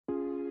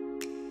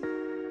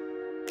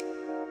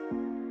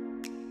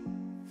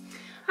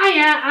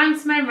Hiya, I'm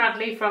Simone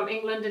Radley from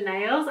England and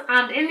Nails,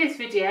 and in this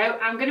video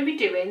I'm going to be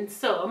doing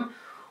some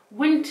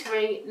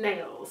wintry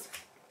nails.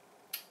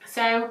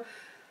 So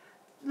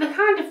they're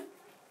kind of,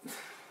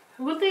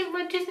 do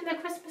you think they're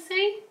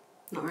Christmassy?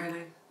 Not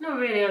really. Not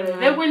really, are they? No.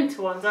 They're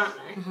winter ones, aren't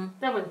they? Mm-hmm.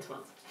 They're winter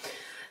ones.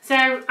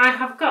 So I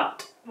have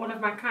got one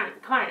of my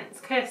clients,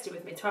 Kirsty,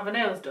 with me to have her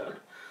nails done.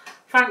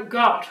 Thank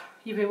God,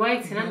 you've been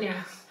waiting, haven't you?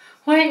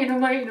 Waiting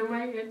and waiting and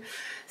waiting.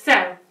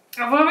 So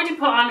I've already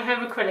put on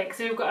her acrylic,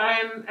 so we've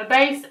got a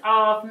base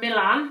of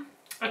Milan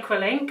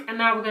acrylic, and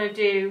now we're going to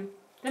do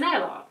the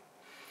nail art.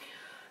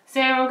 So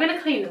I'm going to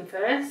clean them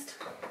first.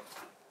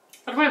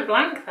 I went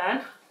blank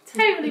then,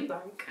 totally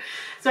blank.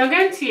 So I'm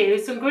going to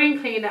use some green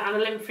cleaner and a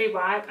lint-free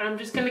wipe, and I'm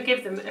just going to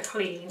give them a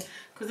clean,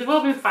 because they've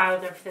all been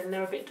filed and everything,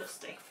 they're a bit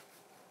dusty.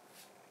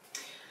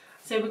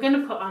 So we're going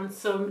to put on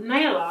some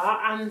nail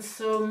art and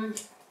some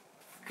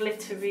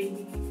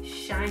glittery,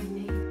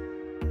 shiny.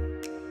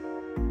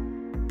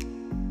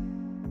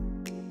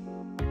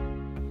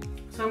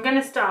 So I'm going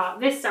to start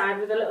this side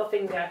with a little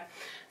finger.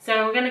 So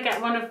I'm going to get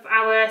one of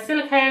our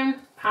silicone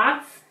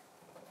pads.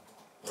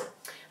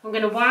 I'm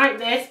going to wipe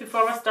this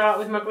before I start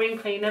with my green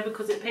cleaner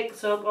because it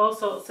picks up all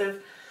sorts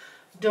of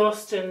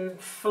dust and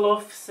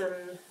fluffs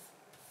and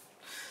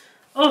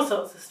all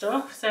sorts of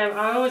stuff. So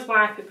I always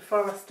wipe it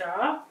before I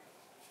start.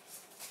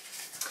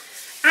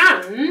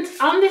 And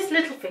on this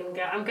little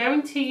finger I'm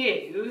going to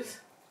use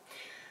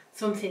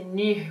something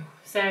new.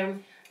 So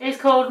it's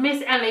called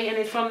Miss Ellie and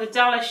it's from the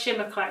Dallas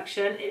Shimmer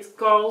collection. It's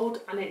gold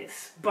and it's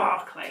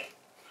sparkly.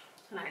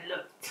 And I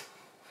looked.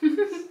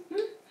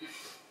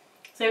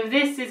 So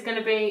this is going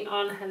to be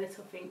on her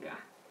little finger.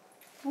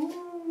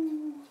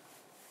 Ooh,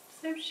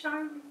 so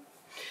shiny.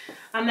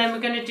 And then we're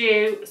going to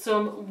do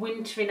some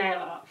wintry nail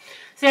art.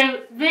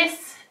 So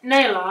this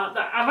nail art,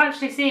 that I've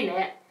actually seen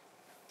it.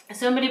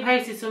 Somebody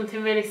posted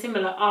something really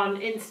similar on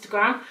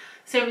Instagram.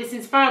 So it's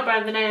inspired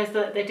by the nails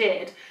that they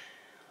did.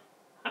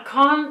 I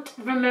can't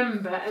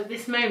remember at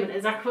this moment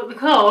exactly what they're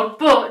called,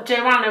 but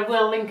Joanna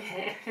will link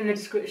it in the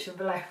description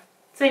below.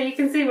 So you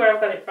can see where I've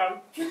got it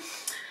from.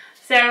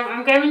 So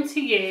I'm going to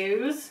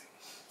use,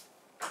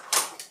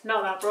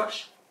 not that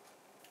brush,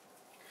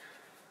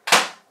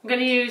 I'm going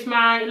to use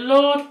my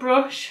Lord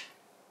brush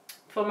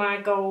for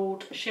my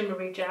gold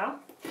shimmery gel.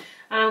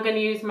 And I'm going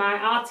to use my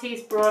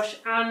Artiste brush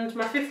and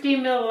my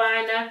 15mm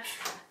liner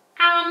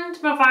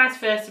and my vice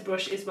versa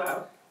brush as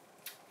well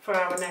for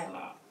our nail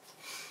art.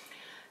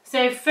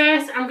 So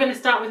first I'm going to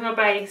start with my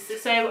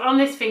base. So on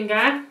this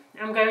finger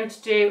I'm going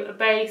to do a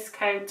base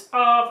coat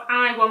of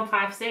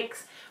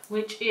I-156,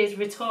 which is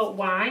retort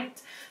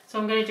white. So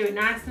I'm going to do it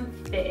nice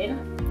and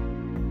thin.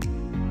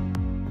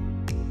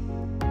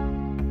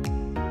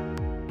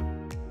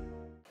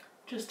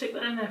 Just stick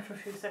that in there for a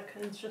few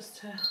seconds just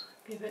to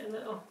give it a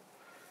little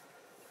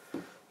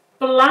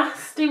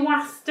blasty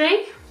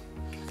wasty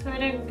so it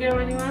don't go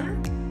anywhere.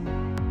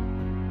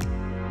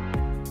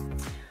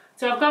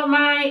 So I've got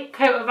my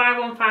coat of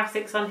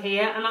I-156 on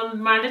here, and on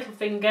my little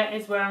finger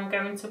is where I'm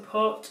going to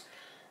put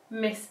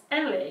Miss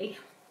Ellie.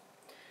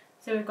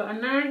 So we've got a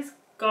nice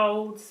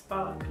gold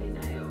sparkly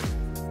nail.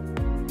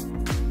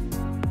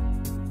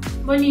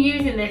 When you're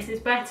using this, it's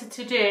better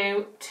to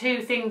do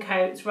 2 thin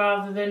coats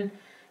rather than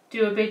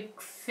do a big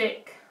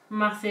thick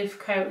massive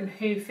coat and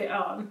hoof it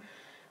on,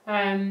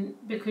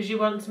 because you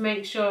want to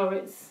make sure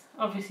it's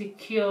obviously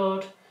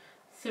cured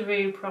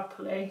through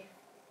properly.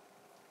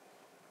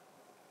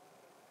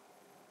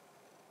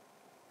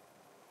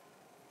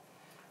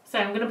 So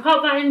I'm going to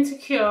pop that into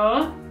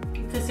cure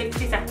for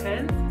 60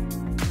 seconds.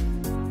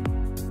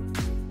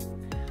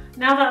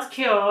 Now that's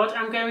cured,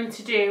 I'm going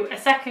to do a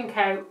second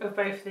coat of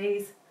both of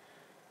these.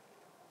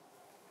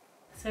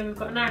 So we've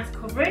got nice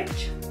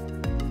coverage.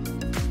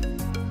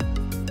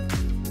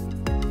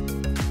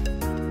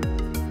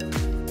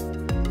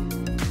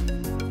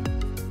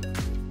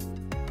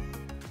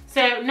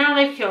 So now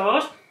they've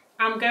cured,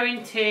 I'm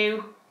going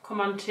to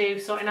come on to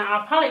sorting out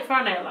our palette for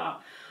our nail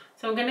art.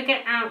 So I'm going to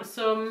get out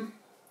some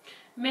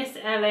Miss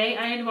Ellie.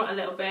 I only want a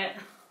little bit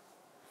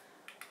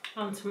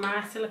onto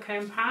my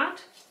silicone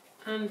pad,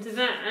 and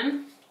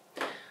then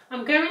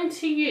I'm going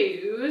to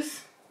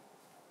use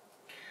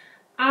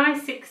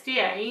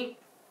I-68.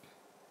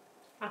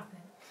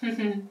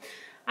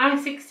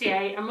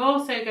 I-68. I'm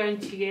also going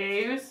to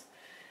use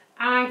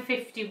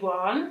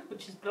I-51,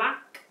 which is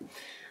black,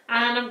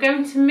 and I'm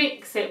going to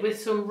mix it with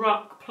some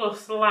Rock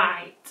Plus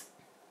Light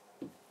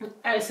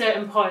at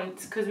certain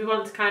points because we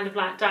want to kind of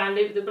like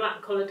dilute the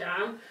black colour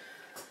down.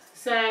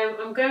 So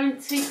I'm going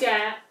to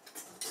get,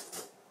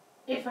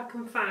 if I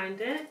can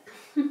find it,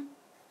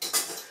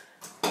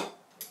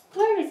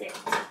 where is it?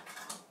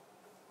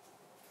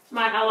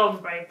 My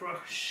Alombre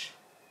brush.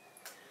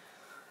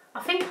 I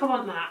think I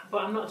want that,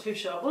 but I'm not too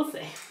sure, we'll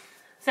see.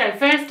 So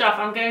first off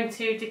I'm going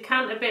to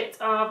decant a bit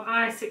of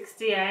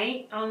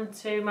I-68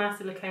 onto my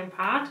silicone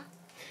pad,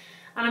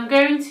 and I'm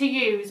going to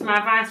use my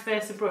vice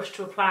versa brush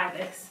to apply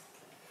this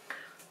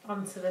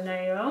onto the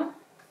nail.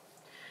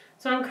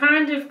 So I'm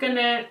kind of going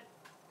to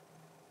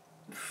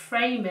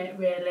frame it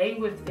really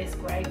with this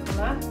grey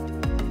colour.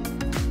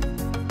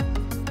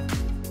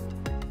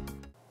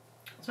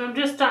 So I'm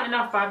just starting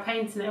off by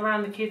painting it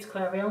around the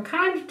cuticle area. I'm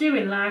kind of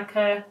doing like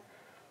a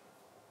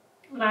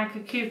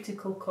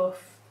cuticle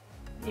cuff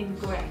in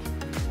grey.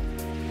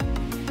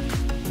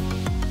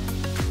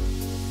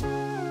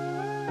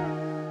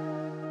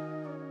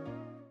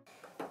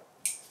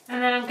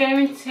 And then I'm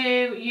going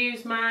to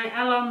use my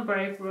El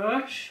Hombre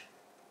brush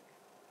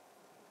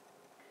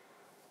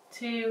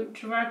to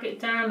drag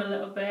it down a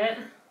little bit.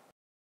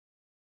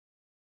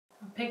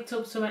 I picked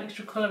up some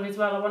extra colour as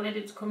well. I wanted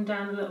it to come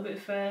down a little bit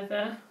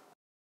further.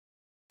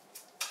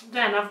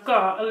 Then I've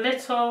got a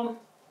little,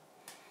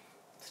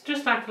 it's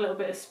just like a little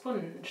bit of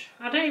sponge.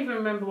 I don't even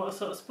remember what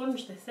sort of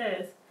sponge this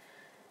is.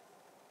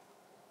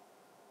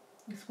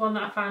 It's one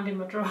that I found in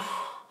my drawer.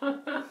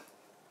 And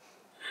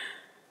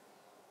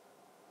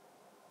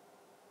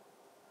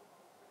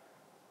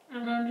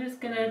I'm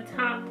just going to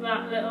tap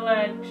that little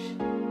edge.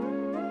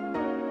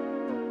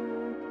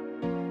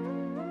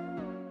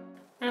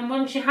 And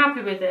once you're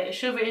happy with it,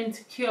 shove it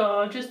into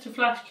cure, just to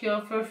flash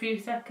cure for a few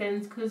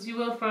seconds, because you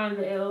will find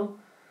that it'll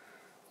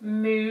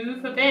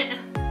move a bit.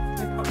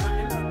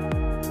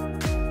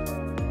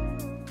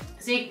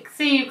 So you can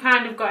see you've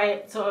kind of got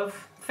it sort of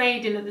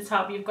fading at the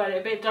top, you've got it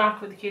a bit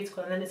darker with the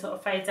cuticle, and then it sort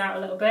of fades out a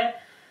little bit.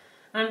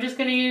 And I'm just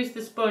going to use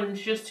the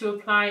sponge just to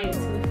apply it to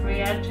the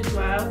free edge as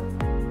well.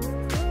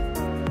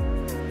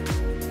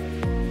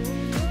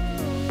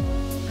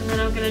 And then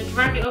I'm going to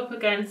drag it up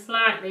again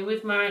slightly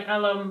with my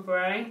El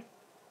Hombre.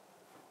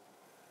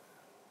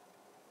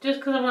 Just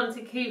because I want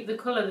to keep the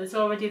colour that's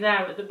already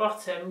there at the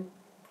bottom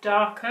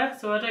darker,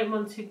 so I don't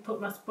want to put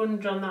my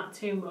sponge on that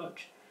too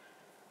much.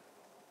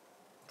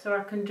 So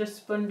I can just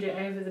sponge it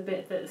over the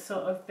bit that's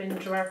sort of been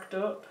dragged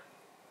up.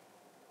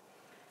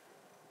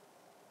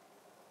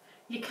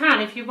 You can,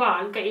 if you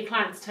want, get your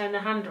client to turn their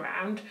hand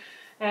around,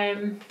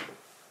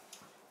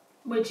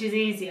 which is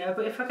easier,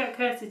 but if I get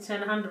Kirsty to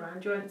turn her hand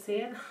around, you won't see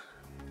it.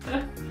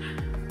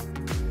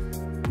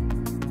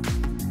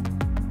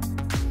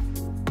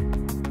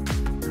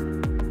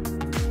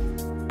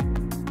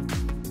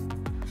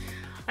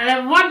 And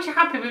then once you're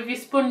happy with your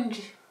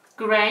sponge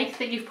grey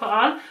that you've put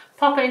on,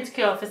 pop it into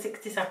cure for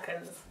 60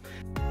 seconds.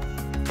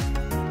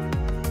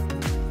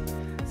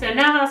 So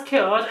now that's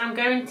cured, I'm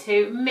going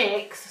to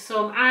mix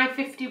some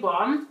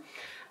I-51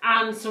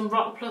 and some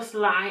Rock Plus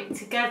Light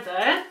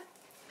together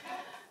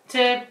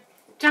to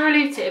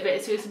dilute it a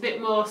bit so it's a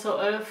bit more sort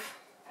of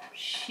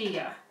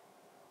sheer.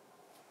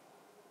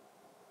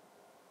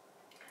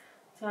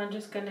 So I'm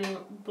just going to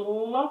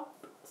blob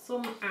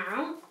some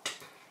out.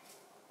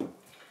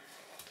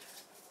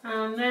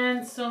 And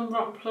then some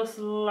Rock Plus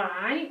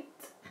Light.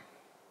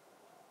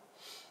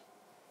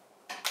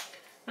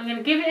 I'm going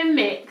to give it a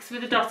mix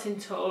with a dotting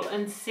tool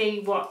and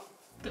see what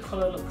the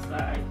colour looks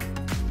like.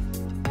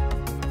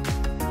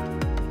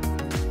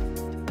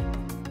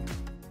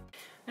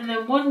 And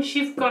then once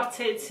you've got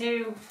it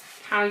to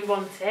how you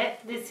want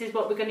it, this is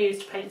what we're going to use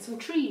to paint some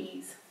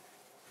trees.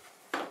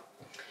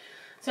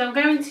 So I'm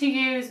going to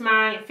use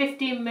my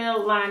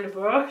 15mm liner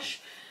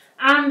brush.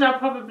 And I'll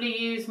probably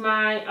use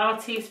my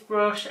Artiste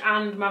brush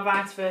and my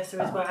vice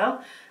versa as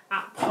well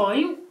at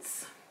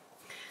points.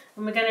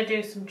 And we're going to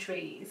do some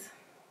trees.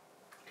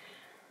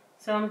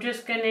 So I'm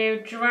just going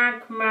to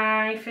drag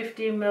my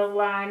 15mm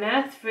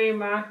liner through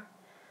my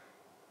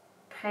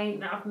paint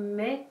that I've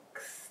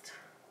mixed.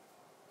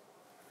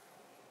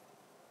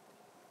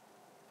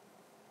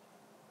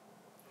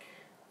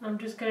 I'm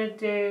just going to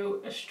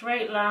do a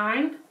straight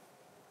line.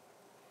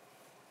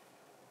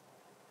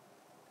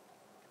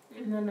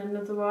 And then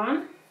another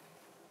one.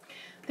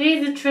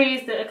 These are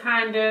trees that are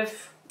kind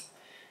of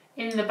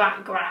in the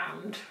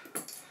background,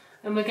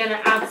 and we're going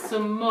to add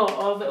some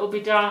more that will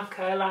be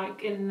darker,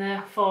 like in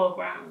the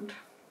foreground.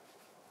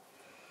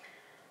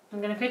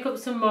 I'm going to pick up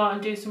some more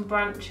and do some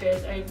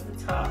branches over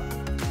the top.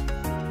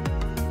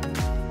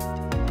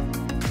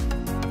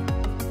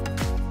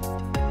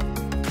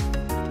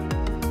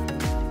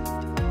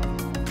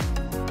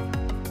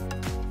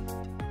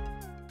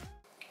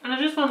 And I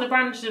just want the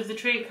branches of the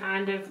tree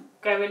kind of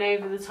going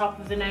over the top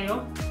of the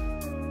nail.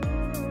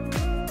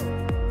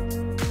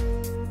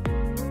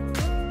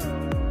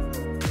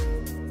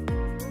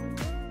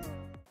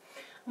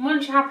 And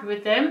once you're happy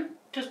with them,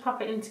 just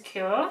pop it into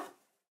cure.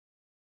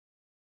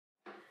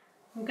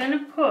 I'm going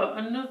to put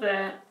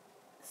another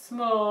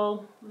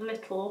small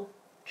little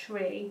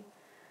tree,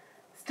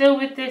 still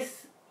with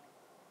this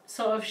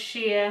sort of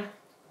sheer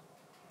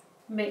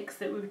mix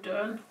that we've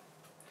done.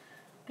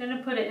 I'm going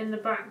to put it in the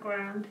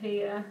background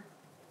here.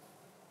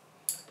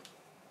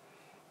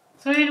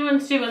 So I really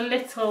want to do a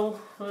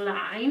little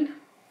line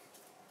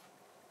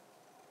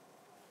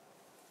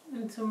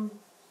and some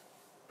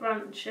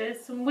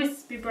branches, some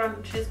wispy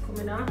branches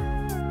coming up.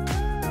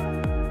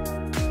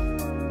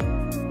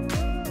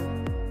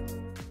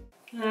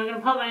 And I'm going to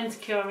pop that into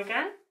cure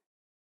again.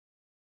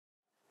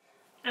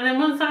 And then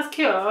once that's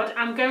cured,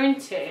 I'm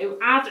going to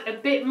add a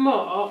bit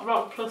more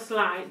Rock Plus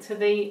Light to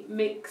the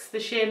mix,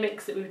 the sheer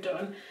mix that we've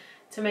done,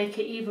 to make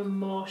it even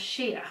more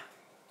sheer.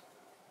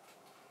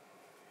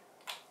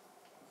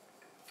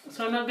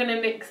 So I'm not going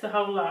to mix the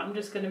whole lot, I'm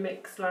just going to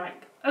mix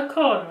like a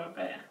corner of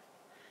it.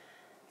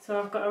 So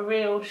I've got a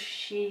real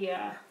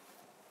sheer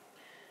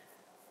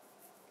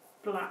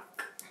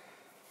black.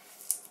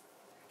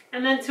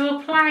 And then to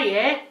apply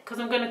it, because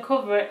I'm going to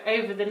cover it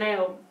over the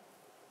nail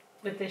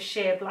with this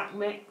sheer black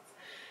mix,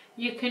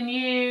 you can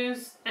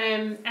use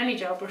any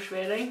gel brush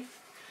really.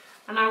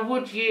 And I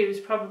would use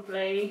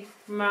probably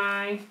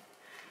my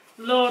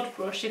Lord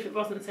brush if it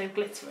wasn't so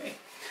glittery.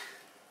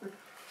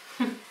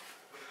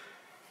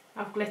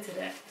 I've glittered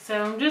it.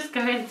 So I'm just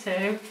going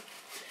to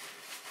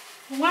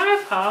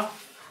wipe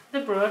off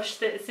the brush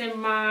that's in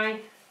my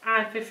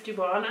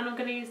I-51 and I'm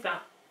going to use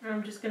that. And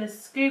I'm just going to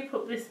scoop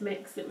up this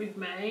mix that we've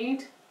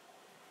made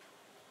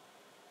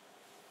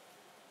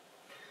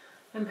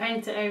and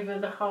paint it over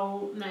the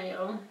whole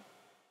nail.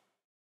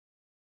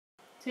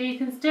 So you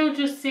can still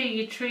just see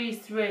your trees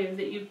through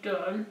that you've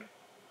done,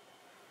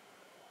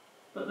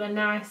 but they're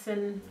nice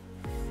and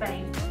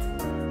faint.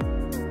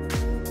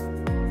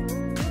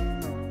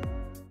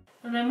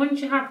 And then once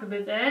you're happy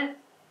with it,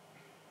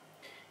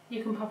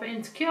 you can pop it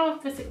into cure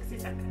for 60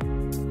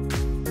 seconds.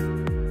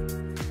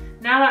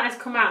 Now that has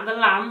come out of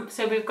the lamp,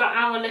 so we've got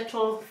our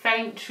little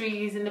faint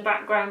trees in the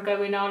background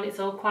going on. It's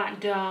all quite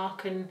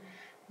dark and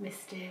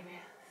mysterious.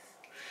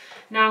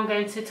 Now I'm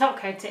going to top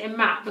coat it in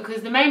matte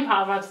because the main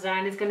part of our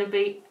design is going to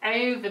be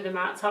over the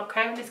matte top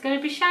coat and it's going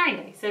to be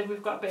shiny. So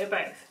we've got a bit of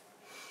both.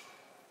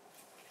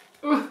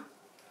 Ooh,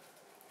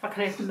 if I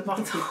can open the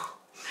bottle.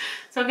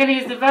 So I'm going to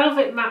use the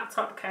velvet matte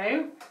top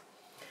coat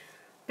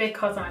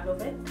because I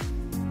love it.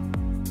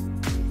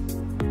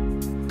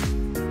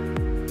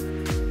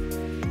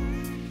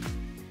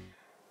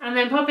 And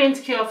then pop it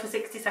into cure for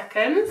 60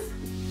 seconds.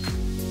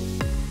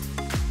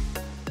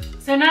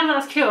 So now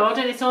that's cured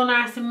and it's all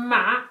nice and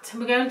matte,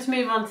 we're going to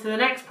move on to the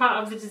next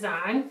part of the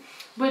design,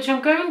 which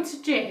I'm going to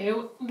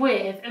do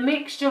with a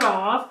mixture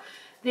of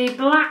the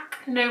black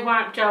no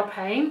wipe gel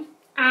paint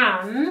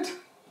and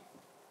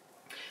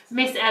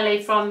Miss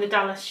Ellie from the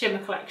Dallas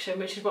Shimmer collection,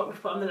 which is what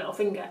we've put on the little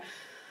finger.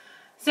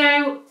 So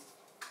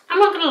I'm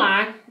not going to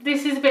lie,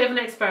 this is a bit of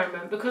an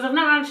experiment because I've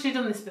not actually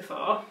done this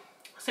before.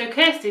 So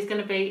Kirsty's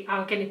going to be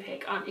our guinea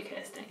pig, aren't you,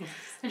 Kirsty? Yes.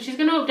 And she's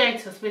going to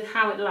update us with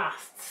how it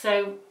lasts.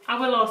 So I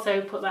will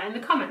also put that in the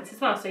comments as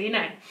well, so you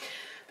know.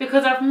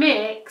 Because I've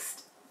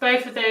mixed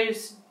both of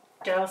those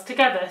gels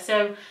together.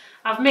 So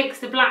I've mixed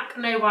the black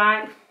no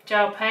wipe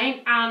gel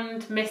paint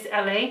and Miss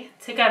Ellie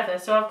together.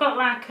 So I've got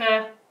like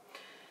a,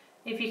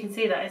 if you can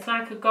see that, it's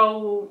like a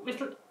gold,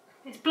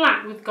 it's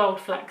black with gold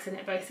flecks in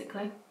it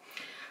basically.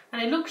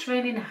 And it looks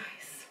really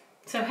nice.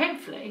 So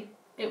hopefully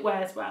it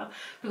wears well,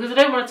 because I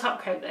don't want to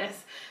top coat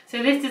this.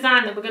 So this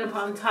design that we're going to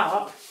put on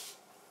top,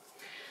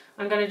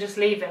 I'm going to just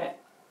leave it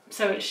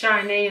so it's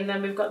shiny and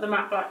then we've got the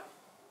matte black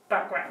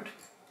background.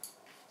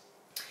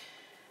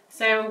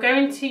 So I'm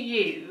going to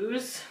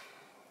use,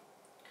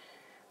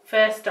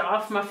 first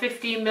off, my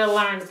 15mm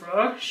liner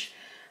brush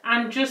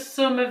and just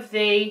some of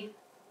the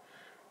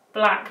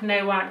black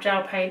no wipe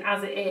gel paint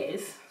as it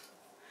is,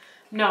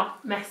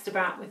 not messed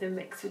about with and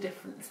mixed with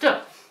different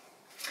stuff.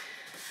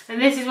 And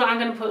this is what I'm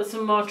going to put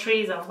some more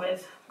trees on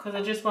with, because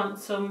I just want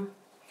some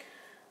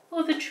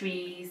other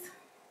trees.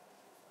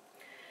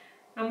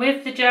 And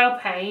with the gel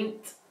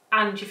paint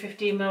and your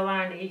 15mm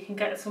liner, you can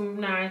get some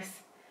nice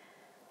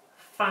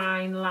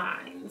fine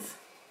lines.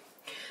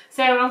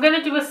 So I'm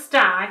going to do a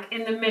stag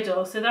in the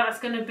middle, so that's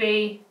going to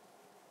be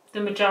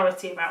the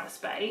majority of our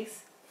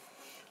space.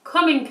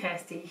 Come in,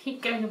 Kirsty, you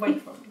keep going away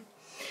from me.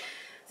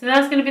 So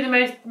that's going to be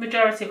the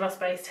majority of our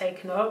space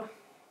taken up.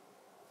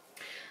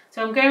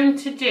 So I'm going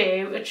to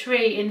do a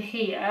tree in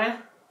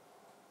here.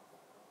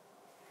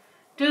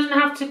 Doesn't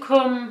have to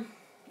come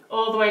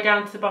all the way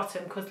down to the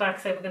bottom because like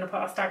I said, we're going to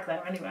put our stag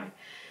there anyway.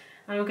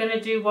 And I'm going to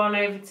do one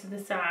over to the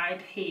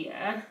side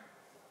here.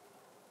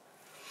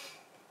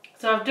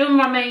 So I've done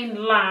my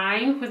main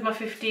line with my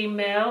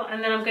 15mm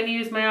and then I'm going to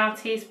use my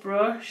artiste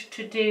brush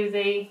to do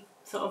the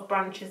sort of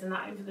branches and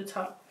that over the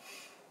top.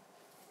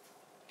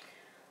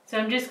 So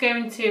I'm just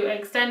going to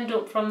extend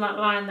up from that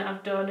line that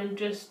I've done and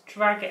just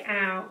drag it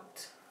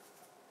out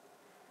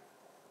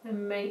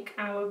and make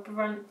our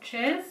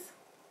branches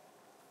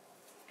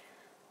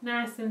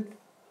nice and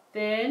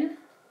thin,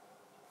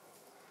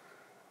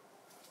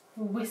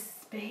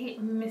 wispy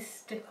and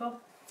mystical.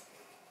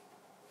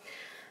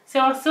 So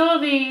I saw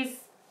these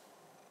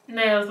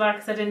nails, like I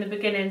said in the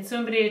beginning,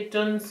 somebody had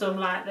done some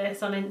like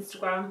this on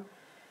Instagram,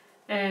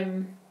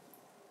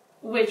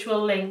 which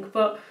we'll link,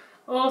 but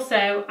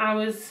also I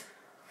was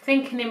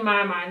thinking in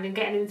my mind and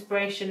getting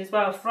inspiration as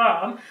well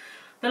from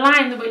The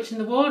Lion, the Witch and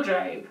the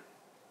Wardrobe.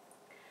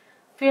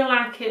 I feel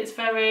like it's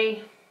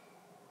very,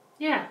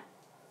 yeah,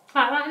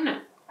 like that, isn't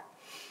it?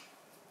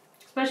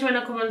 Especially when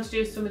I come on to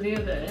do some of the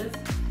others.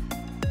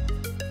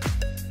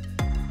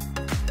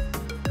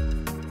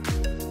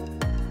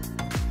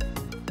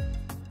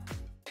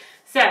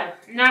 So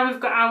now we've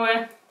got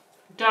our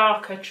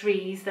darker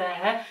trees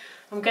there.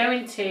 I'm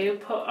going to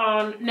put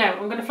on, no,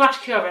 I'm going to flash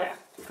cure it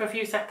for a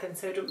few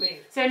seconds so it doesn't move.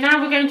 So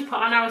now we're going to put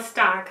on our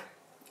stag.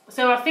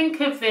 So I think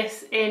of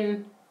this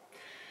in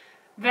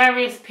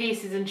various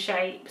pieces and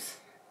shapes,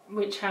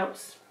 which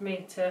helps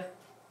me to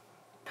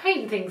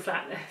paint things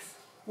like this.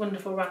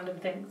 wonderful random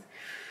things.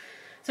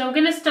 So I'm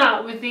going to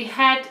start with the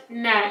head,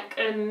 neck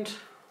and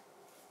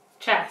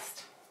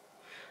chest.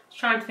 I was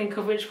trying to think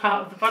of which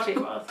part of the body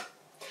it was.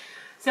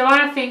 So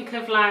I think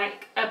of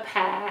like a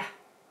pear,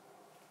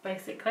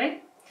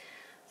 basically.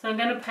 So I'm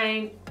going to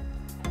paint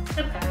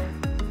a pear.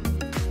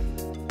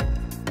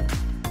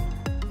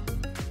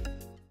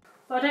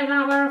 But I don't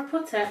like where I've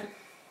put it.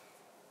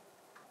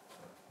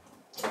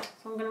 So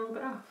I'm going to rub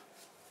it off.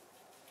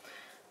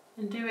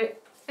 And do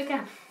it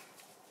again.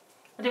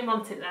 I didn't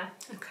want it there.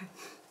 Okay.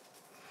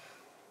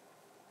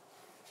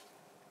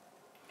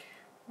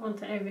 I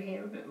want it over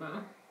here a bit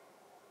more.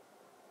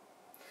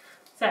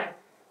 So,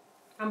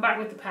 I'm back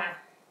with the pear.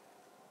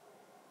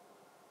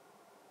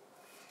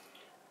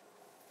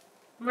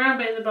 Round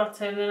bit at the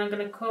bottom, then I'm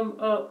going to come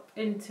up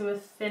into a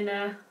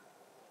thinner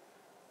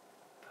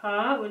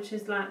part, which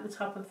is like the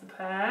top of the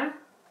pear.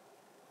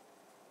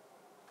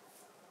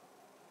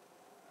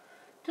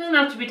 Doesn't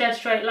have to be dead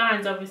straight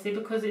lines, obviously,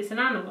 because it's an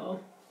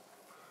animal.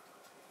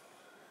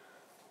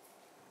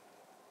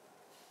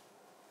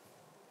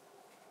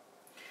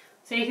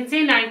 So you can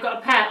see now you've got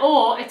a pear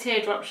or a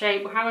teardrop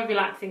shape, however you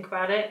like to think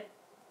about it.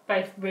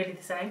 Both really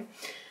the same.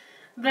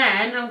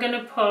 Then I'm going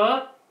to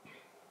put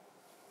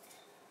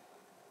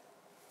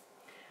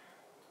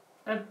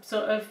a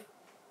sort of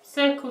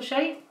circle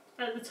shape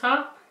at the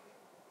top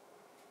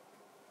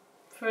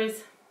for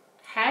his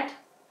head.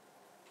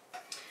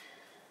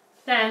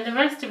 Then the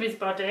rest of his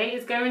body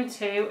is going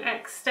to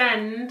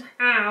extend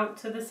out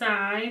to the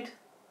side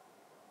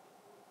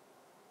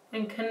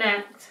and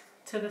connect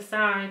to the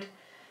side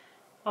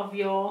of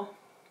your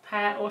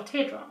pear or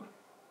teardrop,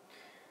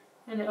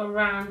 and it'll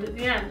round at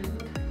the end.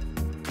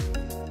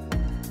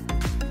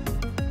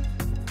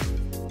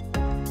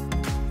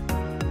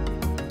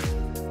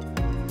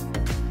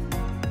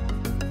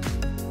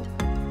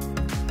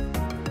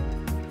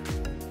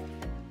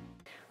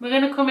 We're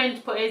going to come in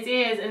to put his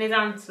ears and his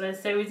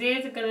antlers. So his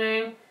ears are going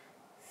to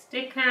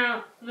stick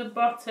out the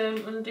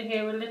bottom under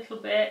here a little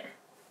bit,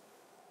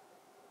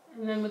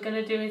 and then we're going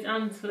to do his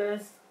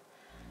antlers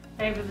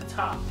over the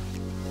top.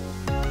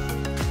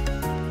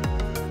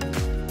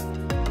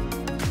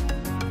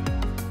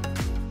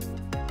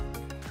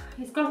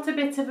 He's got a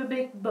bit of a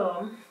big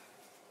bum.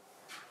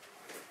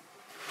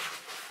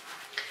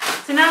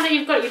 So now that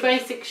you've got your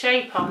basic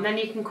shape on, then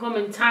you can come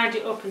and tidy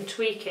it up and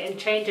tweak it and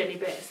change any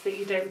bits that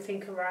you don't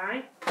think are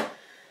right.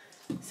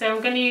 So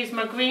I'm going to use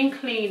my green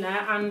cleaner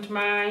and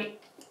my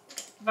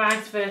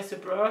vice versa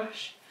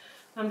brush.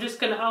 I'm just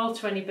going to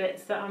alter any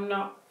bits that I'm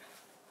not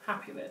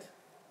happy with.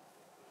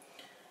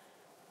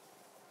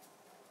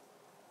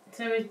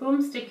 So his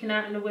bum's sticking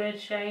out in a weird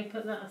shape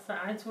at that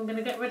side, so I'm going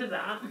to get rid of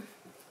that.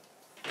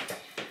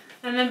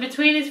 And then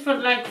between his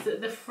front legs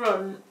at the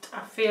front,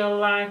 I feel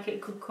like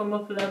it could come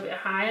up a little bit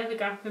higher, the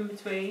gap in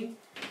between.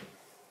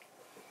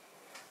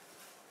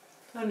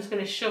 So I'm just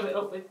going to shove it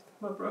up with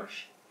my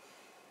brush.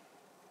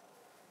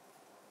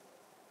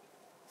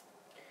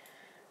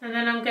 And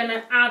then I'm going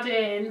to add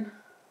in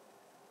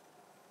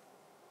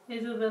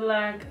his other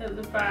leg at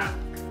the back.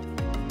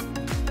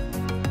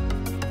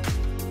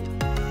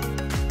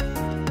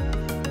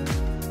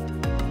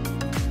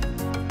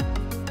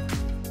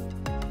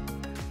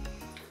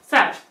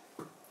 So,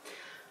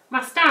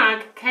 my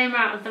stag came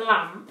out of the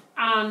lamp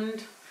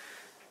and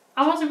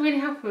I wasn't really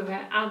happy with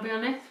it, I'll be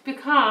honest,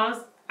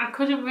 because I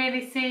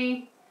couldn't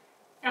see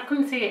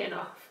it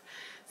enough.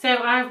 So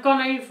I've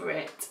gone over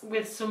it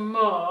with some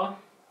more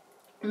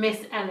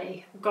Miss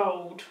Ellie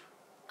Gold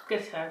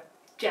Glitter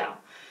Gel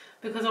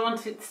because I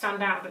wanted it to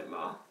stand out a bit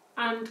more.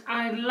 And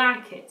I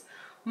like it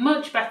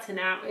much better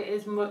now. It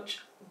is much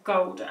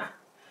golder.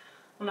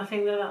 And I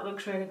think that that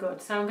looks really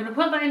good. So I'm going to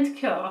put that into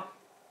Cure.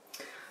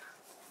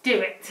 Do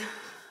it.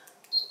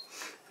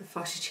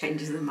 Before she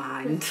changes her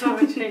mind. Before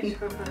I change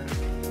her mind.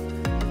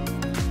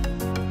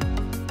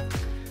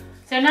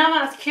 So now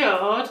that's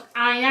cured,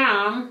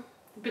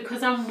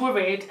 because I'm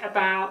worried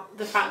about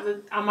the fact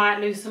that I might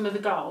lose some of the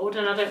gold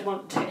and I don't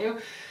want to,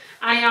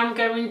 I am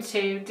going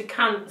to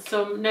decant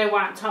some No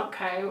White Top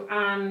Coat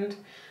and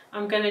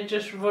I'm going to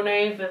just run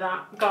over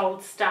that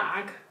gold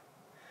stag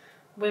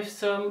with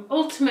some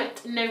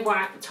Ultimate No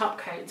White Top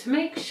Coat to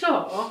make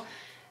sure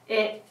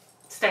it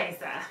stays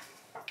there.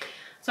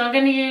 So I'm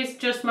going to use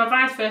just my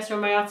vice versa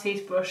and my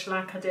artiste brush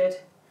like I did.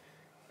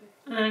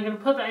 And then I'm going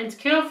to put that into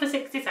Cure for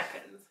 60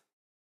 seconds.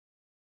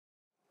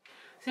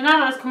 So now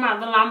that's come out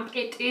of the lamp,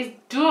 it is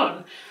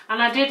done.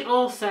 And I did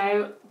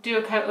also do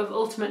a coat of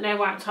Ultimate No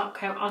White Top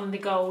Coat on the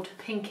gold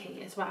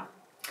pinky as well.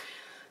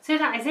 So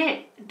that is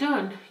it,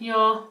 done.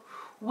 Your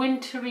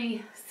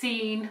wintry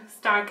scene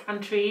stag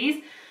and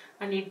trees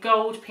and your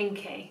gold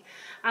pinky.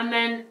 And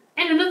then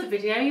in another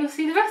video you'll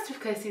see the rest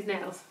of Kirsty's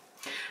nails.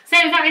 So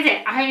that is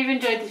it. I hope you've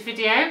enjoyed this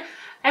video.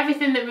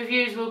 Everything that we've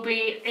used will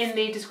be in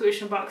the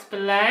description box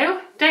below.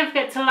 Don't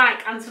forget to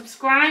like and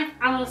subscribe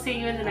and we'll see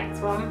you in the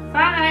next one.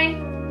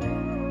 Bye!